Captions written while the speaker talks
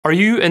Are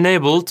you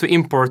enabled to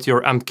import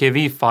your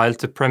MKV file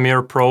to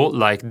Premiere Pro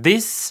like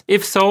this?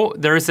 If so,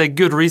 there is a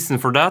good reason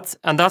for that,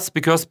 and that's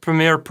because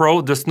Premiere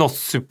Pro does not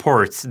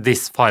support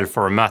this file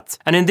format.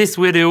 And in this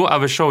video, I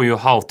will show you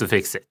how to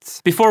fix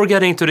it. Before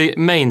getting to the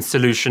main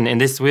solution in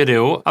this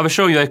video, I will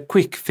show you a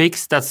quick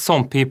fix that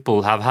some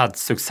people have had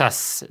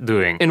success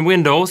doing. In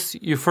Windows,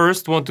 you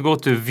first want to go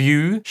to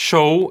View,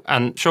 Show,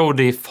 and show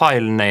the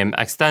file name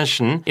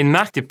extension. In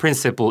Mac, the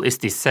principle is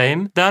the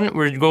same. Then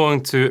we're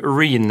going to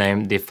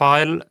rename the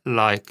file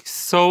like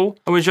so.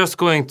 And we're just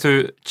going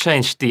to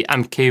change the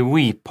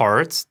MKV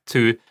part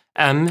to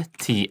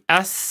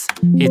MTS,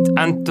 hit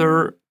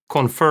enter,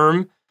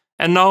 confirm,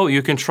 and now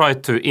you can try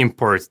to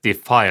import the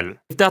file.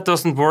 If that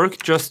doesn't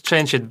work, just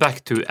change it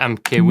back to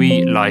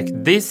MKV like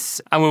this,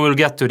 and we will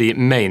get to the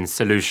main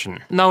solution.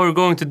 Now we're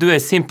going to do a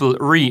simple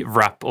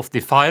rewrap of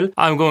the file.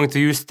 I'm going to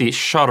use the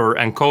shutter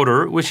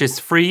encoder, which is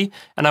free,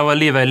 and I will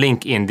leave a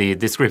link in the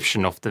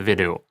description of the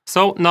video.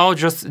 So now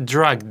just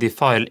drag the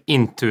file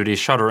into the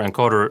shutter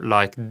encoder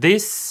like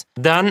this.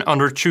 Then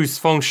under choose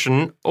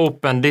function,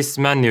 open this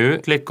menu,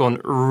 click on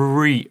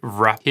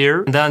rewrap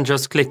here, and then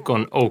just click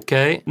on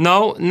OK.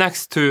 Now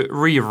next to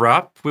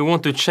rewrap, we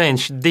want to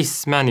change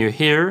this menu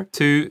here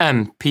to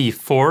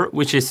MP4,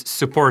 which is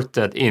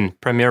supported in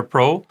Premiere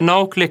Pro.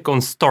 Now click on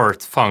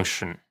start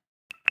function.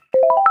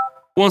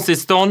 Once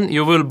it's done,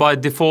 you will by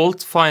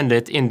default find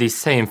it in the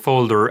same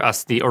folder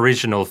as the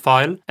original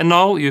file. And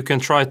now you can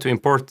try to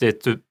import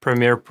it to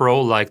Premiere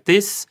Pro like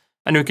this,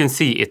 and you can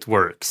see it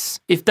works.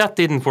 If that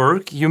didn't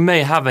work, you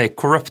may have a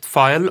corrupt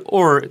file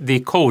or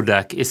the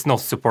codec is not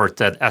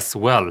supported as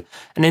well.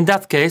 And in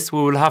that case, we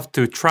will have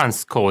to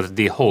transcode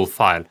the whole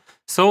file.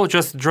 So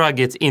just drag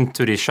it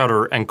into the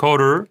shutter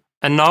encoder.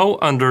 And now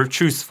under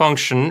choose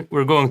function,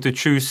 we're going to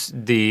choose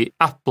the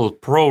Apple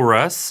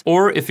ProRes,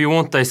 or if you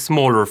want a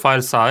smaller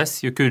file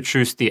size, you could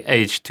choose the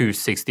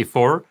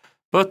H264.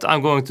 But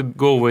I'm going to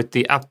go with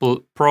the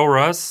Apple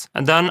ProRes,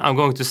 and then I'm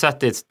going to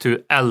set it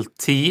to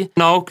LT.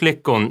 Now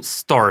click on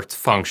start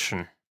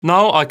function.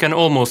 Now I can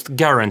almost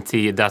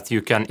guarantee that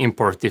you can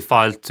import the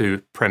file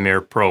to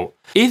Premiere Pro.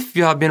 If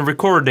you have been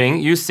recording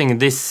using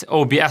this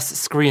OBS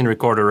screen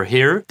recorder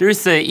here, there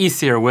is an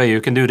easier way you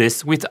can do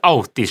this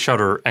without the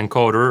shutter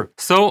encoder.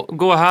 So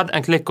go ahead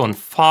and click on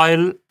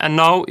File, and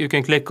now you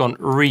can click on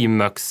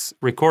Remux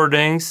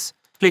Recordings.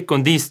 Click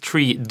on these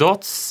three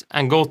dots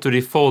and go to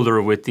the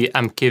folder with the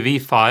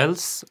MKV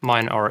files.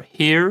 Mine are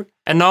here.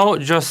 And now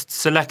just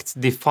select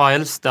the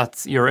files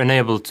that you're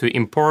enabled to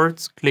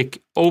import.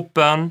 Click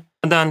Open.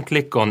 And then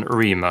click on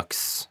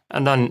Remux,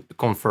 and then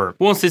confirm.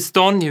 Once it's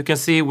done, you can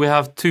see we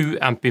have two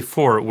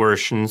MP4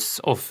 versions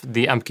of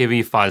the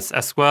MKV files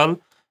as well,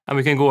 and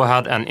we can go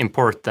ahead and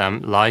import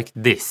them like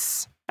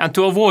this. And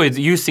to avoid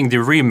using the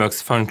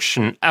remux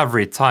function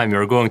every time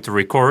you're going to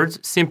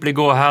record, simply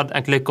go ahead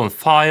and click on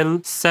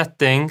File,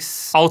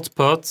 Settings,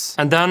 Output,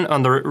 and then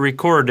under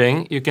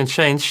Recording, you can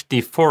change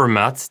the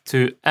format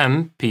to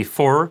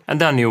MP4,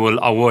 and then you will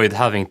avoid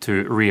having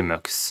to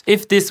remix.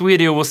 If this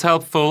video was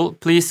helpful,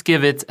 please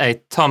give it a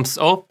thumbs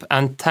up,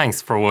 and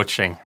thanks for watching.